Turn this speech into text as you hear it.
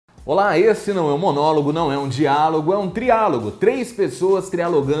Olá, esse não é um monólogo, não é um diálogo, é um triálogo. 3 pessoas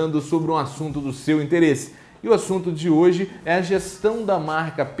trialogando sobre um assunto do seu interesse. E o assunto de hoje é a gestão da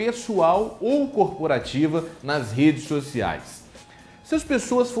marca pessoal ou corporativa nas redes sociais. Se as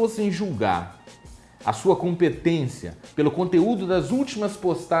pessoas fossem julgar a sua competência pelo conteúdo das últimas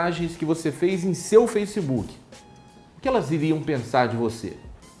postagens que você fez em seu Facebook, o que elas iriam pensar de você?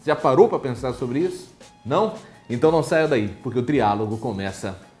 Já parou para pensar sobre isso? Não? Então não saia daí, porque o triálogo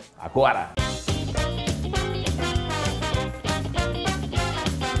começa agora!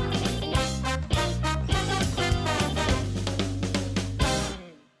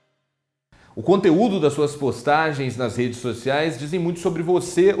 O conteúdo das suas postagens nas redes sociais dizem muito sobre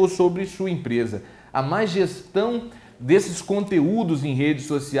você ou sobre sua empresa. A má gestão desses conteúdos em redes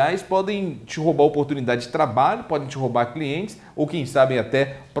sociais podem te roubar oportunidade de trabalho, podem te roubar clientes ou, quem sabe,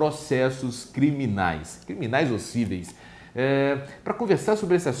 até processos criminais ou cíveis. Para conversar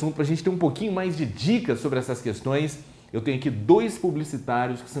sobre esse assunto, para a gente ter um pouquinho mais de dicas sobre essas questões, eu tenho aqui 2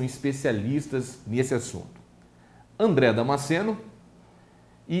 publicitários que são especialistas nesse assunto. André Damasceno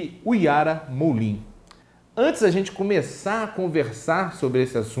e Uyara Moulin. Antes da gente começar a conversar sobre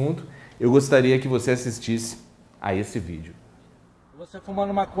esse assunto, eu gostaria que você assistisse a esse vídeo. Você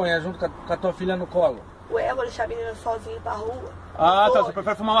fumando maconha junto com a tua filha no colo? Ué, eu vou deixar a menina sozinha pra rua. Ah, tá. Você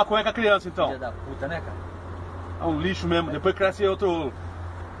prefere fumar maconha com a criança, então? Filha da puta, né, cara? É um lixo mesmo. Depois cresce outro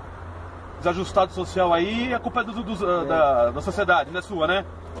desajustado social aí, a culpa é da sociedade, não é sua, né?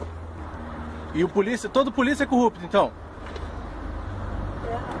 E o polícia, todo polícia é corrupto, então?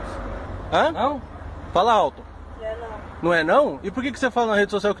 Hã? Não? Fala alto. Não. Não é não? E por que você fala na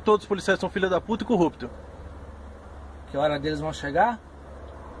rede social que todos os policiais são filha da puta e corruptos? Que hora deles vão chegar?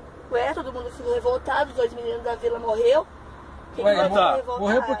 Ué, todo mundo ficou revoltado, os 2 meninos da vila morreu. Quem Ué, vai tá. revoltar?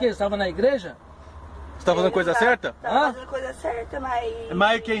 Morreu por quê? Você estava na igreja? Você tá fazendo coisa Tá- certa? Tá fazendo coisa certa, mas...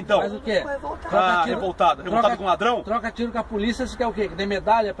 Mas o que, então? Mas o quê? Ficou revoltado. Ah, tiro- revoltado. Revoltado com ladrão? Troca tiro com a polícia, você quer o quê? Que dê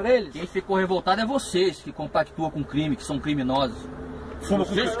medalha pra eles? Quem ficou revoltado é vocês que compactuam com crime, que são criminosos. Fuma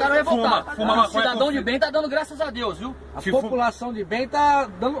com Vocês ficaram revoltados. fuma O maconha cidadão com- de bem tá dando graças a Deus, viu? A Se população de bem tá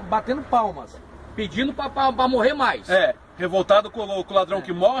batendo palmas. Pedindo pra morrer mais. É, revoltado com o ladrão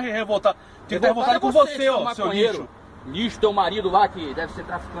que morre, revoltado. Tem que estar revoltado com você, seu ó, seu maconheiro. lixo. Lixo, teu marido lá, que deve ser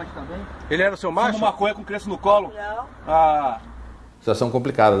traficante também. Ele era o seu macho? Fuma maconha com criança no colo. Não. Ah, Situação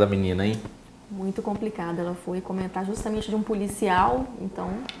complicada da menina, hein? Muito complicada. Ela foi comentar justamente de um policial, então...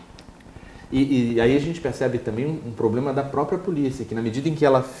 E aí a gente percebe também um problema da própria polícia, que na medida em que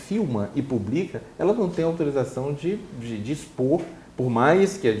ela filma e publica, ela não tem autorização de expor, por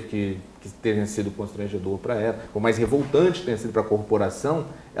mais que tenha sido constrangedor para ela, por mais revoltante tenha sido para a corporação,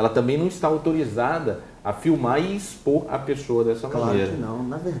 ela também não está autorizada a filmar e expor a pessoa dessa maneira. Claro que não.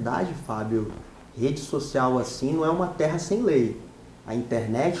 Na verdade, Fábio, rede social assim não é uma terra sem lei. A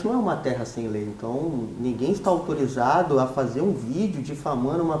internet não é uma terra sem lei. Então, ninguém está autorizado a fazer um vídeo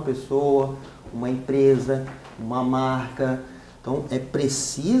difamando uma pessoa, uma empresa, uma marca. Então,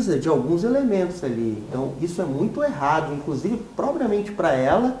 precisa de alguns elementos ali. Então, isso é muito errado, inclusive propriamente para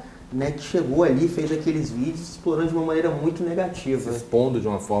ela, né, que chegou ali, fez aqueles vídeos explorando de uma maneira muito negativa. Se expondo de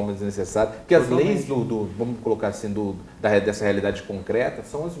uma forma desnecessária. Porque as leis vamos colocar assim, dessa realidade concreta,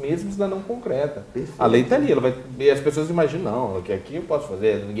 são as mesmas da não concreta. Perfeito. A lei está ali, e as pessoas imaginam, não, que aqui eu posso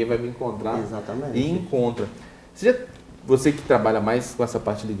fazer, ninguém vai me encontrar. Exatamente. E encontra. Você que trabalha mais com essa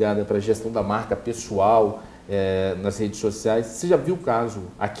parte ligada para a gestão da marca pessoal, nas redes sociais, você já viu o caso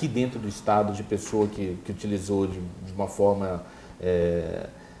aqui dentro do estado de pessoa que utilizou de uma forma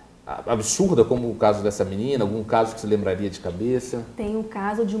absurda, como o caso dessa menina? Algum caso que você lembraria de cabeça? Tem o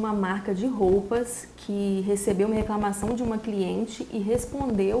caso de uma marca de roupas que recebeu uma reclamação de uma cliente e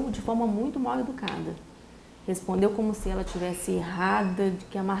respondeu de forma muito mal educada. Respondeu como se ela tivesse errada, de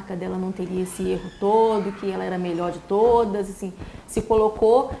que a marca dela não teria esse erro todo, que ela era a melhor de todas, assim, se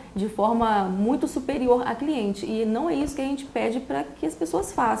colocou de forma muito superior à cliente. E não é isso que a gente pede para que as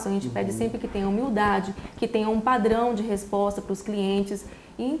pessoas façam. A gente pede sempre que tenha humildade, que tenha um padrão de resposta para os clientes.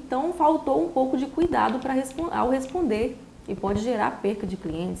 E então faltou um pouco de cuidado ao responder e pode gerar perca de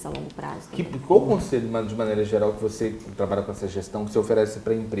clientes a longo prazo. Qual o conselho, de maneira geral, que você trabalha com essa gestão, que você oferece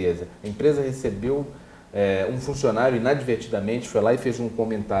para a empresa? A empresa recebeu um funcionário inadvertidamente, foi lá e fez um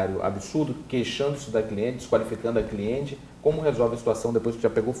comentário absurdo, queixando-se da cliente, desqualificando a cliente. Como resolve a situação depois que já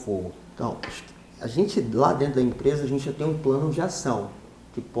pegou fogo? Então, a gente lá dentro da empresa, a gente já tem um plano de ação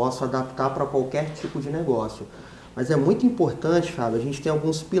que possa adaptar para qualquer tipo de negócio. Mas é muito importante, Fábio, a gente tem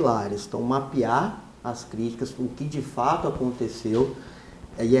alguns pilares. Então, mapear as críticas, o que de fato aconteceu,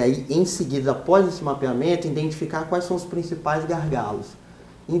 e aí, em seguida, após esse mapeamento, identificar quais são os principais gargalos.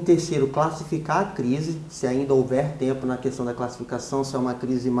 Em terceiro, classificar a crise, se ainda houver tempo na questão da classificação, se é uma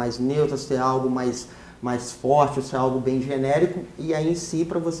crise mais neutra, se é algo mais forte, ou se é algo bem genérico, e aí em si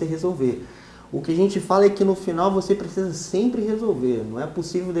para você resolver. O que a gente fala é que no final você precisa sempre resolver. Não é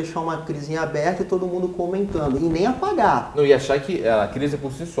possível deixar uma crise em aberto e todo mundo comentando, e nem apagar. Não, e achar que a crise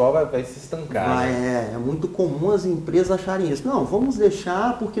por si só vai se estancar. É muito comum as empresas acharem isso. Não, vamos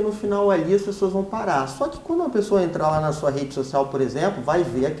deixar porque no final ali as pessoas vão parar. Só que quando uma pessoa entrar lá na sua rede social, por exemplo, vai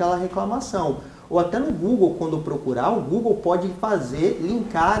ver aquela reclamação. Ou até no Google, quando procurar, o Google pode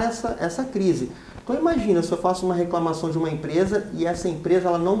linkar essa crise. Então imagina se eu faço uma reclamação de uma empresa e essa empresa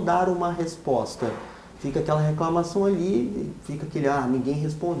ela não dar uma resposta. Fica aquela reclamação ali, fica aquele, ninguém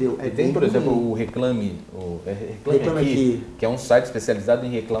respondeu. E tem, por exemplo, o Reclame Aqui, que é um site especializado em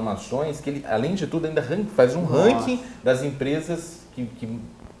reclamações, que ele, além de tudo, ainda faz um ranking das empresas que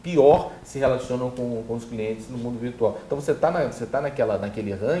pior se relacionam com os clientes no mundo virtual. Então você está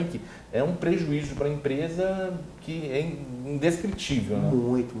naquele ranking, é um prejuízo para a empresa que é indescritível. Né?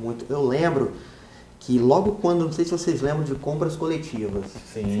 Muito. Eu lembro que logo quando, não sei se vocês lembram de compras coletivas.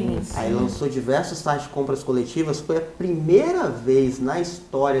 Sim. Aí lançou diversos sites de compras coletivas. Foi a primeira vez na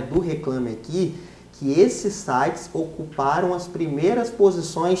história do Reclame Aqui que esses sites ocuparam as primeiras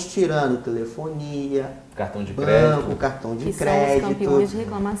posições, tirando telefonia, cartão de banco, cartão de crédito. São os campeões de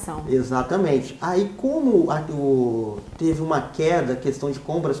reclamação. Exatamente. Aí como teve uma queda, questão de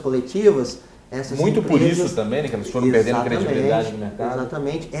compras coletivas, muito empresas, por isso também, né, que elas foram perdendo credibilidade no mercado.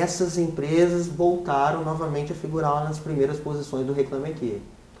 Exatamente. Essas empresas voltaram novamente a figurar lá nas primeiras posições do Reclame Aqui.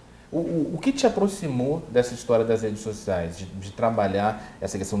 O que te aproximou dessa história das redes sociais, de trabalhar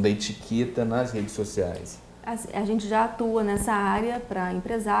essa questão da etiqueta nas redes sociais? A gente já atua nessa área para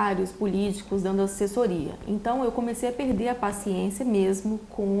empresários, políticos, dando assessoria. Então eu comecei a perder a paciência mesmo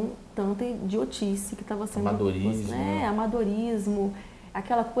com tanta idiotice que estava sendo... Amadorismo. Amadorismo.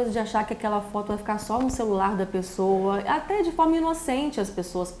 Aquela coisa de achar que aquela foto vai ficar só no celular da pessoa, até de forma inocente as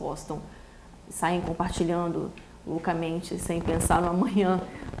pessoas postam, saem compartilhando loucamente, sem pensar no amanhã,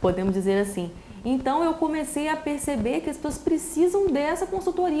 podemos dizer assim. Então eu comecei a perceber que as pessoas precisam dessa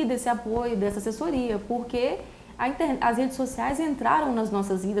consultoria, desse apoio, dessa assessoria, porque as redes sociais entraram nas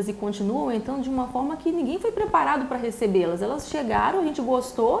nossas vidas e continuam entrando de uma forma que ninguém foi preparado para recebê-las. Elas chegaram, a gente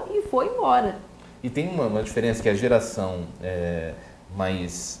gostou e foi embora. E tem uma diferença que a geração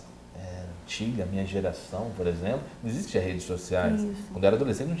mais antiga, minha geração, por exemplo, não existia redes sociais. Isso. Quando eu era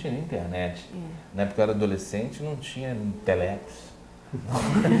adolescente não tinha nem internet. Na época eu era adolescente não tinha telecos,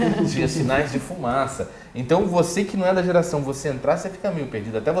 não tinha sinais de fumaça. Então você que não é da geração, você entrar, você fica meio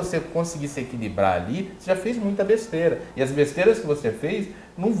perdido. Até você conseguir se equilibrar ali, você já fez muita besteira. E as besteiras que você fez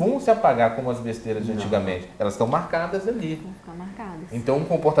não vão se apagar como as besteiras de antigamente. Elas estão marcadas ali. Vão ficar marcadas. Então um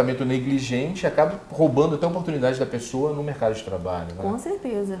comportamento negligente acaba roubando até a oportunidade da pessoa no mercado de trabalho. Né? Com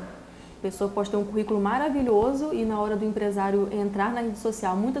certeza. A pessoa pode ter um currículo maravilhoso e na hora do empresário entrar na rede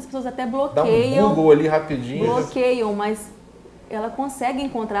social, muitas pessoas até bloqueiam. Dá um Google ali rapidinho. Bloqueiam, mas ela consegue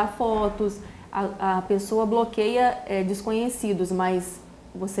encontrar fotos, a pessoa bloqueia desconhecidos, mas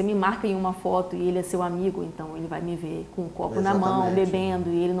você me marca em uma foto e ele é seu amigo, então ele vai me ver com um copo na mão, bebendo,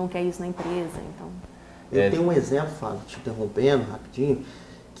 e ele não quer isso na empresa. Então... Eu tenho um exemplo, Fábio, te interrompendo rapidinho,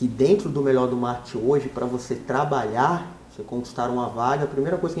 que dentro do Melhor do Marketing hoje, para você trabalhar, você conquistar uma vaga, a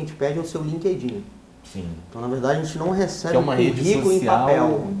primeira coisa que a gente pede é o seu LinkedIn. Sim. Então, na verdade, a gente não recebe um currículo em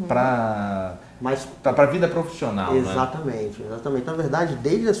papel para a vida profissional. Exatamente, né? Exatamente. Na verdade,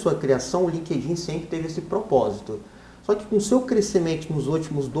 desde a sua criação, o LinkedIn sempre teve esse propósito. Só que com o seu crescimento nos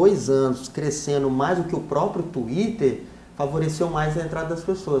últimos 2 anos, crescendo mais do que o próprio Twitter, favoreceu mais a entrada das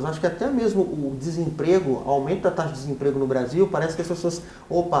pessoas. Acho que até mesmo o desemprego, o aumento da taxa de desemprego no Brasil, parece que as pessoas,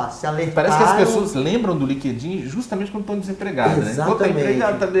 se alertaram... Parece que as pessoas lembram do LinkedIn justamente quando estão desempregadas. Exatamente. Né?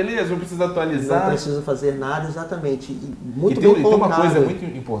 Empregado, tá beleza, não precisa atualizar. Não precisa fazer nada, exatamente. E muito tem bem colocado. Uma coisa muito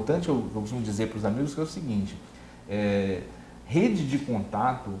importante, eu costumo dizer para os amigos, que é o seguinte... Rede de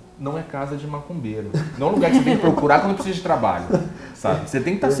contato não é casa de macumbeiro. Não é um lugar que você tem que procurar quando precisa de trabalho. Sabe? Você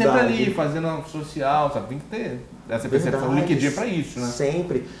tem que estar sempre ali, fazendo uma social, sabe? Tem que ter essa percepção. O LinkedIn é para isso, né?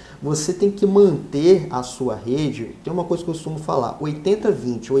 Sempre. Você tem que manter a sua rede. Tem uma coisa que eu costumo falar,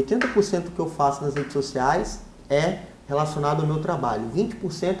 80-20. 80% do que eu faço nas redes sociais é relacionado ao meu trabalho.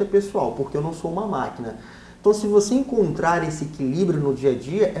 20% é pessoal, porque eu não sou uma máquina. Então, se você encontrar esse equilíbrio no dia a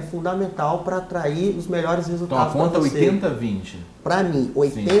dia, é fundamental para atrair os melhores resultados para você. Então, a conta 80-20? Para mim,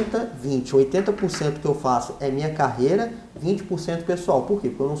 80-20. 80% que eu faço é minha carreira, 20% pessoal. Por quê?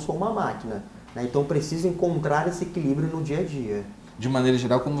 Porque eu não sou uma máquina. Né? Então, preciso encontrar esse equilíbrio no dia a dia. De maneira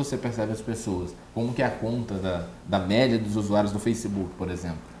geral, como você percebe as pessoas? Como que é a conta da média dos usuários do Facebook, por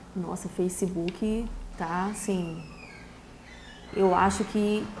exemplo? Nossa, o Facebook tá assim... Eu acho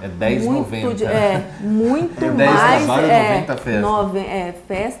que é 10,90. Muito 10 mais. trabalho, 90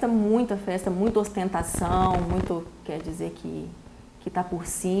 festa. Festa, muita ostentação, muito quer dizer que está por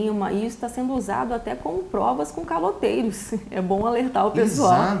cima. E isso está sendo usado até como provas com caloteiros. É bom alertar o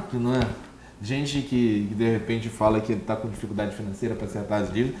pessoal. Exato, não é? Gente que de repente fala que está com dificuldade financeira para acertar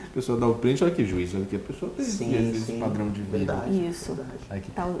as dívidas, a pessoa dá o print, olha que juiz, olha que a pessoa tem esse padrão de vida. Isso,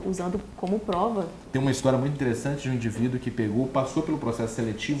 está usando como prova. Tem uma história muito interessante de um indivíduo que passou pelo processo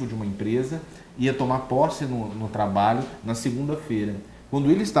seletivo de uma empresa, ia tomar posse no trabalho na segunda-feira.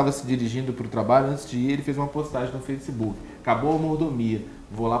 Quando ele estava se dirigindo para o trabalho, antes de ir, ele fez uma postagem no Facebook. Acabou a mordomia,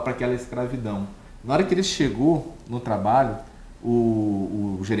 vou lá para aquela escravidão. Na hora que ele chegou no trabalho,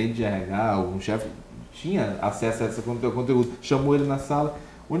 o gerente de RH, o chefe, tinha acesso a esse conteúdo, chamou ele na sala.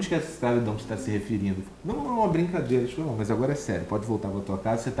 Onde que essa escravidão está se referindo? Não, é uma brincadeira. Ele falou, não, mas agora é sério, pode voltar para a tua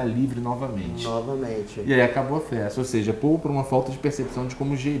casa, você está livre novamente. E aí acabou a festa, ou seja, por uma falta de percepção de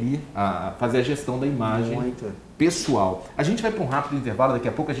como gerir, fazer a gestão da imagem pessoal. A gente vai para um rápido intervalo, daqui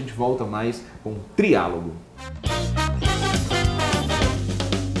a pouco a gente volta mais com Triálogo.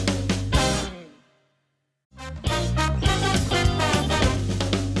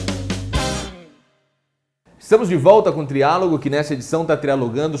 Estamos de volta com o Triálogo, que nessa edição está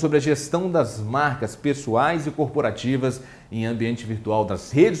trialogando sobre a gestão das marcas pessoais e corporativas em ambiente virtual das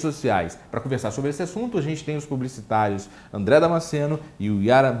redes sociais. Para conversar sobre esse assunto, a gente tem os publicitários André Damasceno e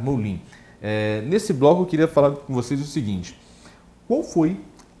Uyara Moulin. Nesse bloco, eu queria falar com vocês o seguinte: qual foi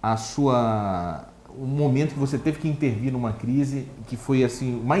o momento que você teve que intervir numa crise que foi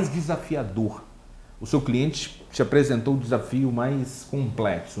assim mais desafiador? O seu cliente te apresentou o desafio mais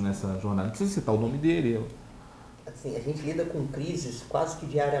complexo nessa jornada. Não precisa citar o nome dele. Assim, a gente lida com crises quase que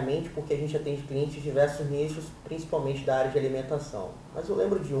diariamente, porque a gente atende clientes de diversos nichos, principalmente da área de alimentação. Mas eu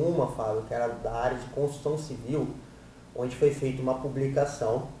lembro de uma, Fábio, que era da área de construção civil, onde foi feita uma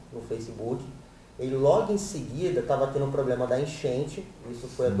publicação no Facebook. E logo em seguida estava tendo um problema da enchente, isso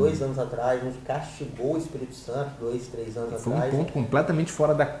foi há 2 anos atrás, onde castigou o Espírito Santo, 2, 3 anos atrás. Foi um ponto completamente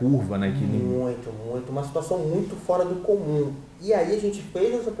fora da curva, né? Muito, uma situação muito fora do comum. E aí a gente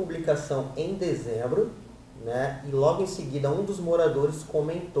fez essa publicação em dezembro, né? E logo em seguida um dos moradores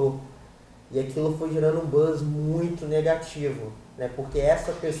comentou. E aquilo foi gerando um buzz muito negativo, né? Porque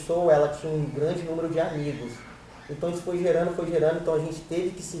essa pessoa, ela tinha um grande número de amigos. Então isso foi gerando, então a gente teve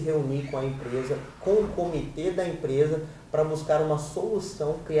que se reunir com a empresa, com o comitê da empresa, para buscar uma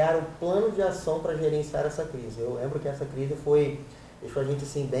solução, criar um plano de ação para gerenciar essa crise. Eu lembro que essa crise deixou a gente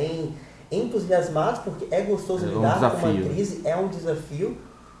assim bem entusiasmados, porque é gostoso lidar com uma crise, é um desafio,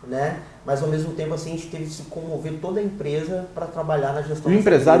 né? Mas ao mesmo tempo assim, a gente teve que se comover toda a empresa para trabalhar na gestão. O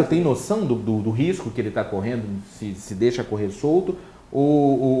empresário tem noção do risco que ele está correndo, se deixa correr solto,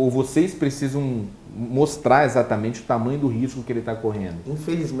 ou vocês precisam mostrar exatamente o tamanho do risco que ele está correndo?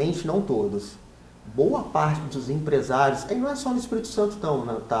 Infelizmente não todos. Boa parte dos empresários, e não é só no Espírito Santo não,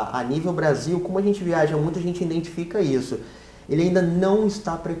 né, tá? A nível Brasil, como a gente viaja muito, a gente identifica isso. Ele ainda não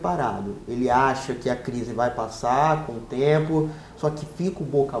está preparado. Ele acha que a crise vai passar com o tempo, só que fica o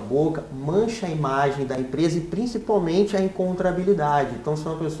boca a boca, mancha a imagem da empresa e principalmente a encontrabilidade. Então, se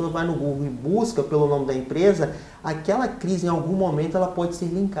uma pessoa vai no Google e busca pelo nome da empresa, aquela crise em algum momento ela pode ser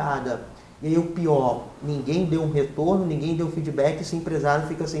linkada. E aí o pior, ninguém deu um retorno, ninguém deu feedback e esse empresário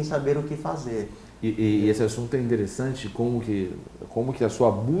fica sem saber o que fazer. E esse assunto é interessante, como que a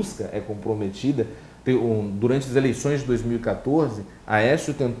sua busca é comprometida. Durante as eleições de 2014, a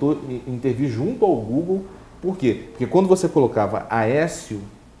Aécio tentou intervir junto ao Google. Por quê? Porque quando você colocava Aécio,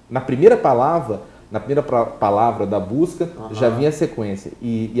 na primeira palavra da busca, já vinha a sequência.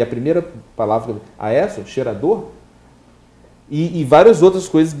 E a primeira palavra, Aécio, cheirador, e várias outras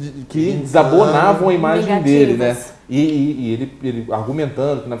coisas que desabonavam a imagem dele, né? E ele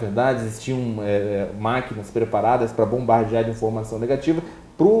argumentando que, na verdade, existiam máquinas preparadas para bombardear de informação negativa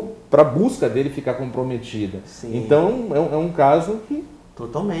para a busca dele ficar comprometida. Sim. Então, é um caso que...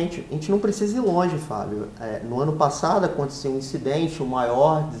 Totalmente. A gente não precisa ir longe, Fábio. No ano passado aconteceu um incidente, o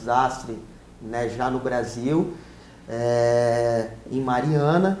maior desastre, né, já no Brasil, em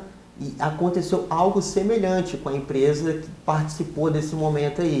Mariana, e aconteceu algo semelhante com a empresa que participou desse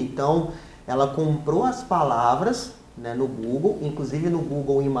momento aí. Então, ela comprou as palavras, né, no Google, inclusive no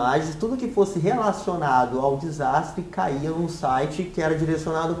Google Imagens, tudo que fosse relacionado ao desastre caía num site que era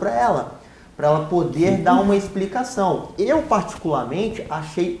direcionado para ela poder dar uma explicação. Eu, particularmente,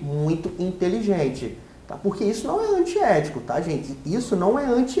 achei muito inteligente, tá? Porque isso não é antiético, tá, gente? Isso não é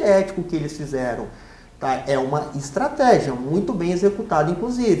antiético que eles fizeram, tá? É uma estratégia muito bem executada,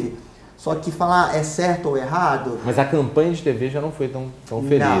 inclusive. Só que falar é certo ou errado... Mas a campanha de TV já não foi tão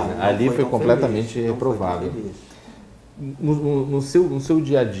feliz, né? Ali foi completamente reprovável. no seu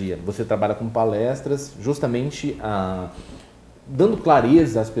dia a dia, você trabalha com palestras justamente dando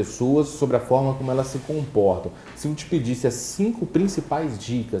clareza às pessoas sobre a forma como elas se comportam. Se eu te pedisse as 5 principais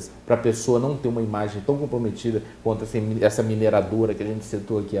dicas para a pessoa não ter uma imagem tão comprometida quanto essa mineradora que a gente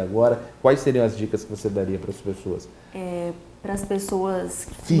citou aqui agora, quais seriam as dicas que você daria para as pessoas? Para as pessoas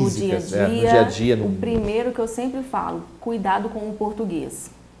físicas, no dia a dia, o primeiro que eu sempre falo, cuidado com o português.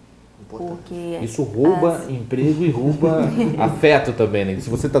 Porque isso rouba emprego e rouba afeto também, né? Se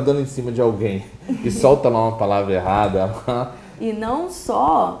você está dando em cima de alguém e solta lá uma palavra errada... E não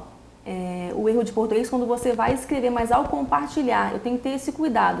só o erro de português quando você vai escrever, mas ao compartilhar, eu tenho que ter esse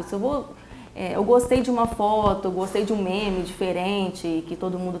cuidado. Se eu gostei de uma foto, eu gostei de um meme diferente que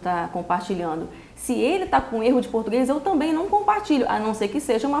todo mundo está compartilhando. Se ele está com erro de português, eu também não compartilho, a não ser que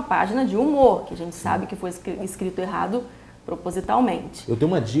seja uma página de humor, que a gente sabe que foi escrito errado propositalmente. Eu tenho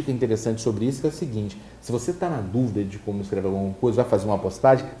uma dica interessante sobre isso, que é o seguinte: se você está na dúvida de como escrever alguma coisa, vai fazer uma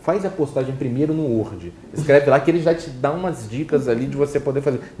postagem, faz a postagem primeiro no Word. Escreve lá que ele já te dá umas dicas ali de você poder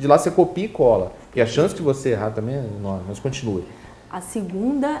fazer. De lá você copia e cola. E a chance de você errar também é enorme, mas continue. A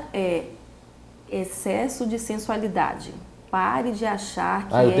segunda é excesso de sensualidade. Pare de achar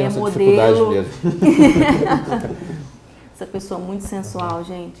que eu tenho essa modelo... dificuldade mesmo. Essa pessoa muito sensual,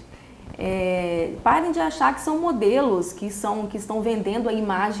 gente. Parem de achar que são modelos que estão vendendo a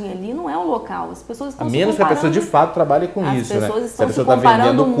imagem ali, não é o local. As pessoas estão a menos que a pessoa de fato trabalhe com isso, né? As pessoas estão se a pessoa se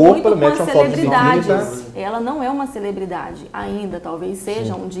comparando muito com mete as uma foto de biquíni, celebridades. Ela não é uma celebridade ainda, talvez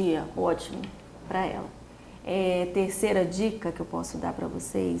seja um dia ótimo para ela. Terceira dica que eu posso dar para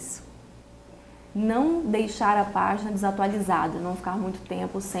vocês: não deixar a página desatualizada, não ficar muito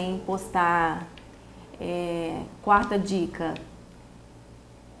tempo sem postar. Quarta dica: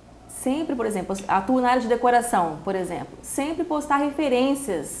 sempre, por exemplo, atuo na área de decoração, por exemplo, sempre postar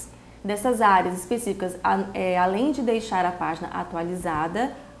referências dessas áreas específicas, além de deixar a página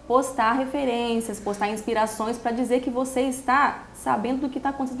atualizada, postar referências, postar inspirações para dizer que você está sabendo do que está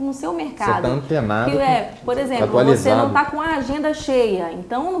acontecendo no seu mercado. Você está antenado. Por exemplo, você não está com a agenda cheia,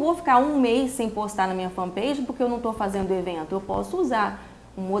 então eu não vou ficar um mês sem postar na minha fanpage porque eu não estou fazendo evento. Eu posso usar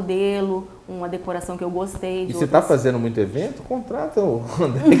um modelo, uma decoração que eu gostei. E você está fazendo muito evento? Contrata o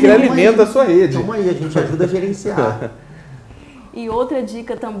André, que ele alimenta a sua rede. Toma aí, a gente ajuda a gerenciar. E outra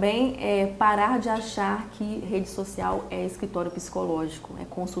dica também é parar de achar que rede social é escritório psicológico, é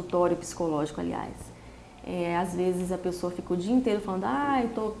consultório psicológico, aliás. Às vezes a pessoa fica o dia inteiro falando,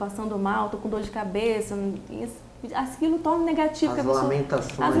 estou passando mal, estou com dor de cabeça, aquilo torna negativo.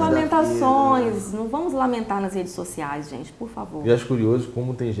 As lamentações. Não vamos lamentar nas redes sociais, gente, por favor. Eu acho curioso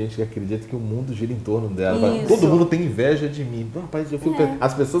como tem gente que acredita que o mundo gira em torno dela. Todo mundo tem inveja de mim. Rapaz, eu fico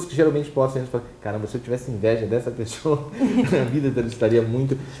as pessoas que geralmente postam isso falam, caramba, se eu tivesse inveja dessa pessoa, a vida dela estaria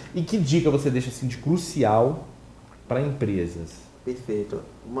muito... E que dica você deixa assim de crucial para empresas? Perfeito.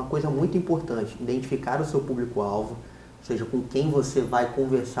 Uma coisa muito importante, identificar o seu público-alvo, ou seja, com quem você vai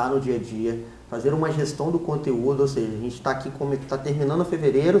conversar no dia a dia, fazer uma gestão do conteúdo, ou seja, a gente está aqui, como está terminando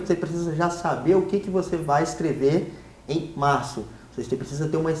fevereiro, você precisa já saber o que você vai escrever em março, ou seja, você precisa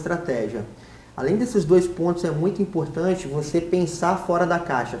ter uma estratégia. Além desses 2 pontos, é muito importante você pensar fora da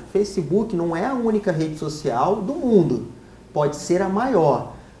caixa. Facebook não é a única rede social do mundo, pode ser a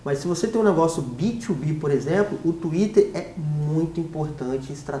maior. Mas se você tem um negócio B2B, por exemplo, o Twitter é muito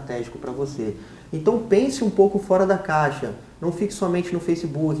importante e estratégico para você. Então pense um pouco fora da caixa. Não fique somente no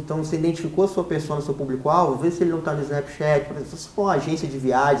Facebook. Então você identificou a sua persona, seu público-alvo, vê se ele não está no Snapchat. Por exemplo, se for uma agência de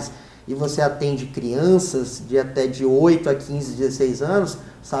viagens e você atende crianças de até de 8 a 15, 16 anos,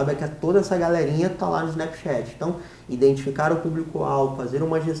 saiba que toda essa galerinha está lá no Snapchat. Então, identificar o público-alvo, fazer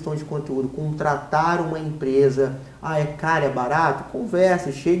uma gestão de conteúdo, contratar uma empresa. É caro, é barato?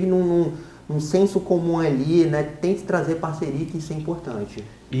 Converse, chegue num senso comum ali, né? Tente trazer parceria, que isso é importante.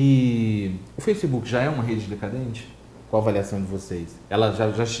 E o Facebook já é uma rede decadente? Qual a avaliação de vocês? Ela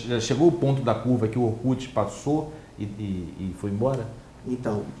já chegou ao ponto da curva que o Orkut passou e foi embora?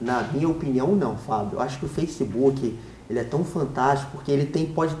 Então, na minha opinião, não, Fábio. Eu acho que o Facebook ele é tão fantástico porque ele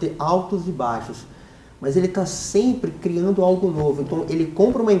pode ter altos e baixos, mas ele está sempre criando algo novo. Então, ele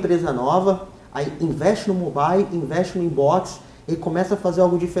compra uma empresa nova, aí investe no mobile, investe no inbox, e começa a fazer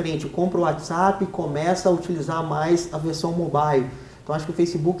algo diferente. Compra o WhatsApp, começa a utilizar mais a versão mobile. Então, acho que o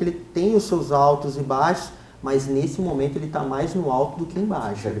Facebook ele tem os seus altos e baixos, mas nesse momento ele está mais no alto do que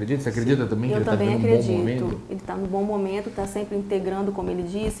embaixo. Você acredita? Você acredita também que ele está vivendo um bom momento? Ele está no bom momento, está sempre integrando, como ele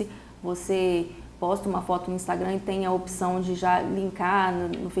disse. Você posta uma foto no Instagram e tem a opção de já linkar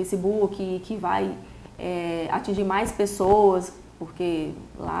no Facebook, que vai atingir mais pessoas. porque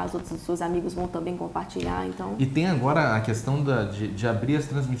lá os outros seus amigos vão também compartilhar, então... E tem agora a questão de abrir as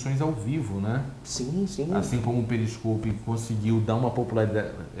transmissões ao vivo, né? Sim, sim. Assim como o Periscope conseguiu dar uma popularidade,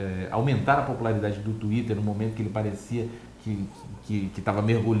 aumentar a popularidade do Twitter no momento que ele parecia que estava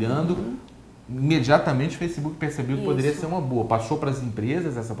mergulhando, imediatamente o Facebook percebeu que poderia ser uma boa. Passou para as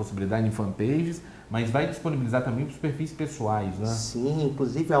empresas essa possibilidade em fanpages, mas vai disponibilizar também para os perfis pessoais, né? Sim,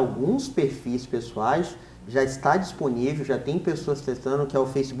 inclusive alguns perfis pessoais já está disponível, já tem pessoas testando, que é o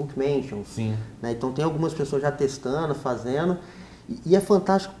Facebook Mentions. Sim. Né? Então tem algumas pessoas já testando, fazendo, e é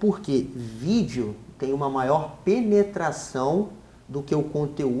fantástico porque vídeo tem uma maior penetração do que o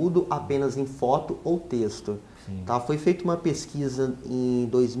conteúdo apenas em foto ou texto. Tá? Foi feita uma pesquisa em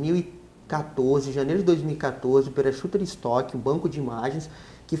 2014, janeiro de 2014, pela Shutterstock, um banco de imagens,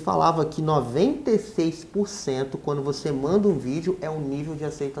 que falava que 96% quando você manda um vídeo é o nível de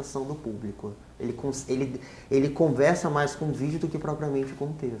aceitação do público. Ele conversa mais com o vídeo do que propriamente com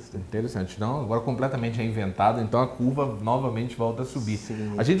o texto. Interessante. Então, agora completamente reinventado, então a curva novamente volta a subir.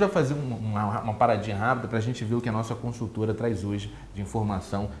 Sim. A gente vai fazer uma paradinha rápida para a gente ver o que a nossa consultora traz hoje de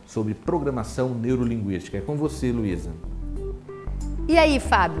informação sobre programação neurolinguística. É com você, Luísa. E aí,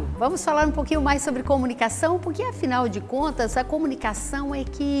 Fábio, vamos falar um pouquinho mais sobre comunicação, porque afinal de contas a comunicação é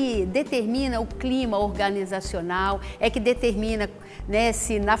que determina o clima organizacional, é que determina, né,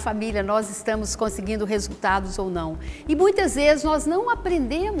 se na família nós estamos conseguindo resultados ou não. E muitas vezes nós não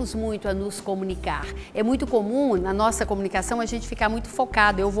aprendemos muito a nos comunicar. É muito comum na nossa comunicação a gente ficar muito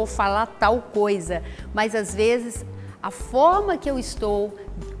focado, eu vou falar tal coisa, mas às vezes a forma que eu estou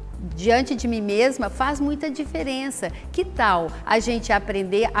diante de mim mesma faz muita diferença. Que tal a gente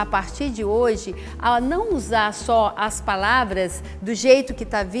aprender a partir de hoje a não usar só as palavras do jeito que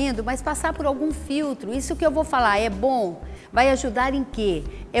está vindo, mas passar por algum filtro? Isso que eu vou falar é bom? Vai ajudar em quê?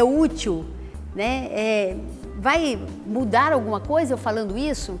 É útil? Né? Vai mudar alguma coisa eu falando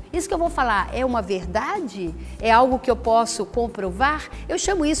isso? Isso que eu vou falar é uma verdade? É algo que eu posso comprovar? Eu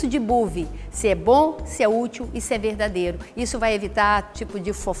chamo isso de BUV. Se é bom, se é útil e se é verdadeiro. Isso vai evitar tipo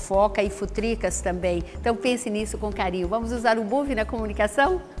de fofoca e futricas também. Então pense nisso com carinho. Vamos usar o BUV na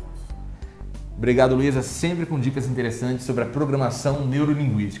comunicação? Obrigado, Luísa, sempre com dicas interessantes sobre a programação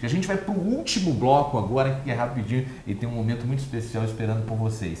neurolinguística. A gente vai para o último bloco agora, que é rapidinho e tem um momento muito especial esperando por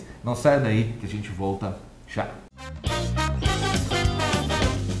vocês. Não saia daí que a gente volta já.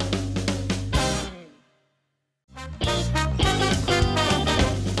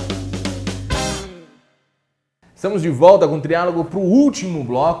 Estamos de volta com o Triálogo para o último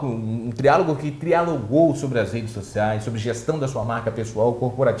bloco, um triálogo que trialogou sobre as redes sociais, sobre gestão da sua marca pessoal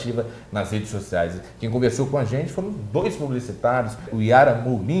corporativa nas redes sociais. Quem conversou com a gente foram dois publicitários, Uyara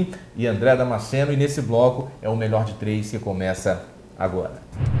Moulin e André Damasceno, e nesse bloco é o melhor de três que começa agora.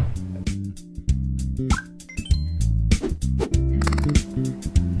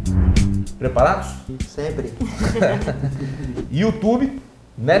 Preparados? Sempre. YouTube,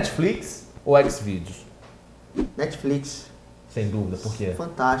 Netflix ou Xvideos? Netflix. Sem dúvida, por quê?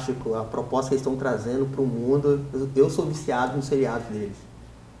 Fantástico. A proposta que eles estão trazendo para o mundo. Eu sou viciado nos seriados deles.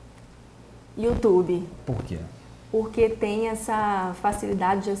 YouTube. Por quê? Porque tem essa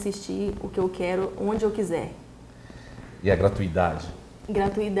facilidade de assistir o que eu quero, onde eu quiser. E a gratuidade?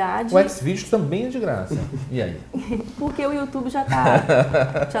 Gratuidade. O Xvideos também é de graça. E aí? Porque o YouTube já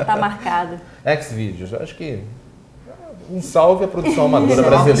tá marcado. Xvideos, acho que um salve à produção amadora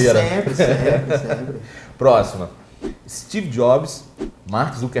brasileira. Sempre. Próxima. Steve Jobs,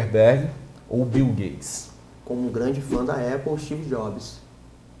 Mark Zuckerberg ou Bill Gates? Como um grande fã da Apple, Steve Jobs.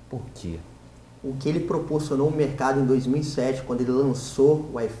 Por quê? O que ele proporcionou no mercado em 2007, quando ele lançou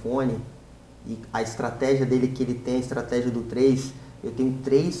o iPhone, e a estratégia dele que ele tem, a estratégia do 3, eu tenho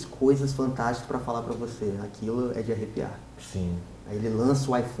 3 coisas fantásticas para falar para você. Aquilo é de arrepiar. Sim. Aí ele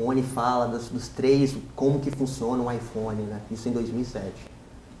lança o iPhone e fala dos 3, como que funciona um iPhone, né? Isso em 2007.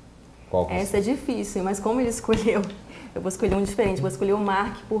 Qual que Essa é difícil, mas como ele escolheu, eu vou escolher um diferente. Vou escolher o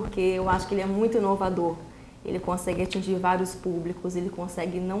Mark porque eu acho que ele é muito inovador. Ele consegue atingir vários públicos, ele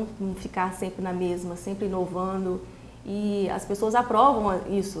consegue não ficar sempre na mesma, sempre inovando. E as pessoas aprovam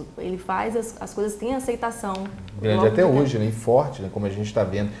isso. Ele faz, as coisas têm aceitação. Grande até hoje, né? E forte, né? Como a gente está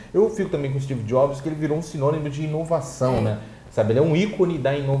vendo. Eu fico também com o Steve Jobs, que ele virou um sinônimo de inovação, né? Sabe, ele é um ícone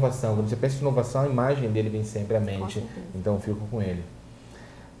da inovação. Quando você pensa em inovação, a imagem dele vem sempre à mente. Então eu fico com ele.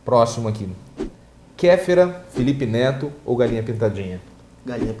 Próximo aqui. Kéfera, Felipe Neto ou Galinha Pintadinha?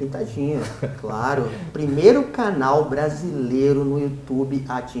 Galinha Pintadinha, claro. Primeiro canal brasileiro no YouTube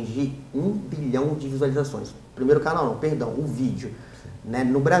a atingir 1 bilhão de visualizações. Primeiro canal não, perdão, o vídeo, né,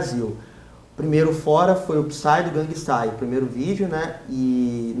 no Brasil. Primeiro fora foi o Psy do Gangstai, o primeiro vídeo, né,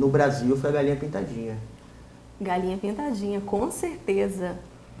 e no Brasil foi a Galinha Pintadinha. Galinha pintadinha, com certeza.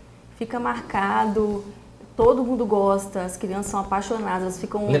 Fica marcado, todo mundo gosta, as crianças são apaixonadas,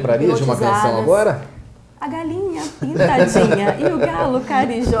 ficam Lembraria de uma canção agora? A galinha pintadinha e o galo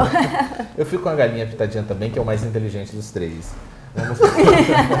carijó. Eu fico com a galinha pintadinha também, que é o mais inteligente dos três.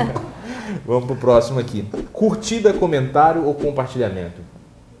 Vamos pro próximo aqui. Curtida, comentário ou compartilhamento?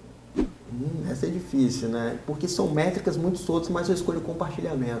 Essa é difícil, né? Porque são métricas muito soltas, mas eu escolho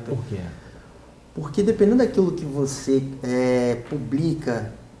compartilhamento. Por quê? Porque dependendo daquilo que você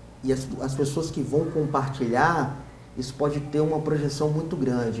publica e as pessoas que vão compartilhar, isso pode ter uma projeção muito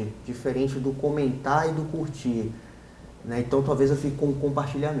grande, diferente do comentar e do curtir, né? Então talvez eu fique com o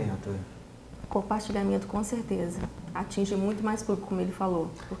compartilhamento. Compartilhamento, com certeza. Atinge muito mais público, como ele falou.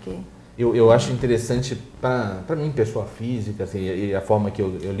 Porque... Eu acho interessante, para mim, pessoa física, assim, e a forma que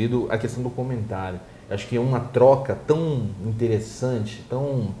eu lido, a questão do comentário. Acho que é uma troca tão interessante,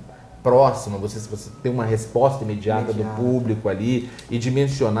 tão próxima, você tem uma resposta imediata do público ali e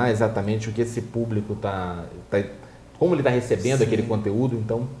dimensionar exatamente o que esse público como ele está recebendo aquele conteúdo,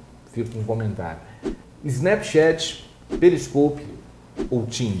 então fica com um comentário. Snapchat, Periscope ou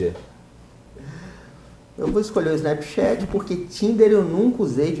Tinder? Eu vou escolher o Snapchat porque Tinder eu nunca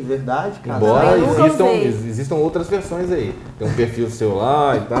usei de verdade, cara. Embora existam outras versões aí. Tem um perfil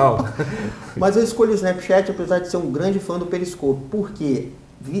celular e tal. Mas eu escolho o Snapchat apesar de ser um grande fã do Periscope, porque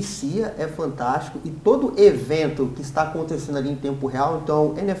vicia, é fantástico e todo evento que está acontecendo ali em tempo real,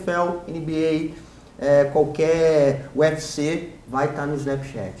 então NFL, NBA, qualquer UFC vai estar no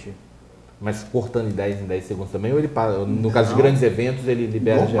Snapchat. Mas cortando em 10 segundos também, ou ele no caso de grandes eventos, ele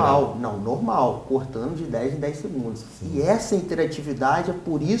libera geral? Normal, cortando de 10 em 10 segundos. Sim. E essa interatividade, é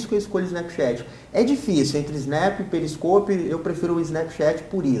por isso que eu escolho o Snapchat. É difícil, entre Snap e Periscope, eu prefiro o Snapchat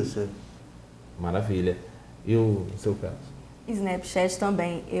por isso. Maravilha. E o seu caso? Snapchat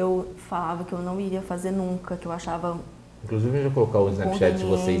também. Eu falava que eu não iria fazer nunca, que eu achava... Inclusive, eu já vou colocar o Snapchat de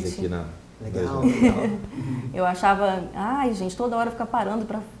vocês aqui na... Legal. Eu achava, gente, toda hora ficar parando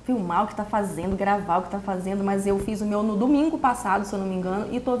para filmar o que está fazendo, gravar o que está fazendo, mas eu fiz o meu no domingo passado, se eu não me engano,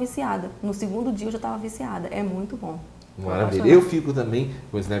 e estou viciada. No segundo dia eu já estava viciada. É muito bom. Maravilha. Eu fico também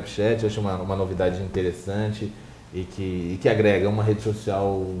com o Snapchat, eu acho uma novidade interessante e que agrega uma rede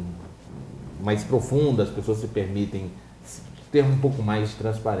social mais profunda, as pessoas se permitem ter um pouco mais de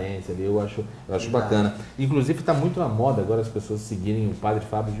transparência ali, eu acho bacana. Inclusive está muito na moda agora as pessoas seguirem o padre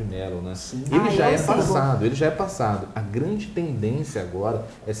Fábio de Mello, né? Sim. Ele já é passado. A grande tendência agora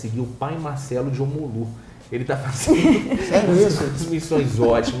é seguir o pai Marcelo de Omolu. Ele está fazendo transmissões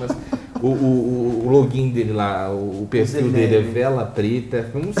ótimas. O login dele lá, o perfil dele é Vela Preta.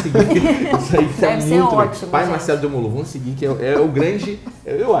 Vamos seguir. Isso aí tá muito ótimo. Pai Marcelo de Omolu, vamos seguir, que é o grande,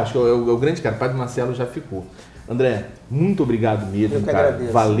 eu acho que é o grande cara. O padre Marcelo já ficou. André, muito obrigado mesmo, cara.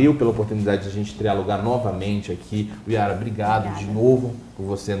 Agradeço. Valeu pela oportunidade de a gente trialogar novamente aqui. Uyara, obrigado de novo por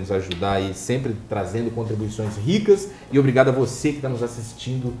você nos ajudar e sempre trazendo contribuições ricas. E obrigado a você que está nos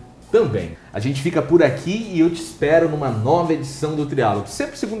assistindo também. A gente fica por aqui e eu te espero numa nova edição do Triálogo.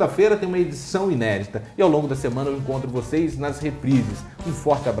 Sempre segunda-feira tem uma edição inédita. E ao longo da semana eu encontro vocês nas reprises. Um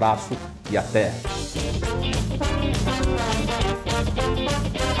forte abraço e até!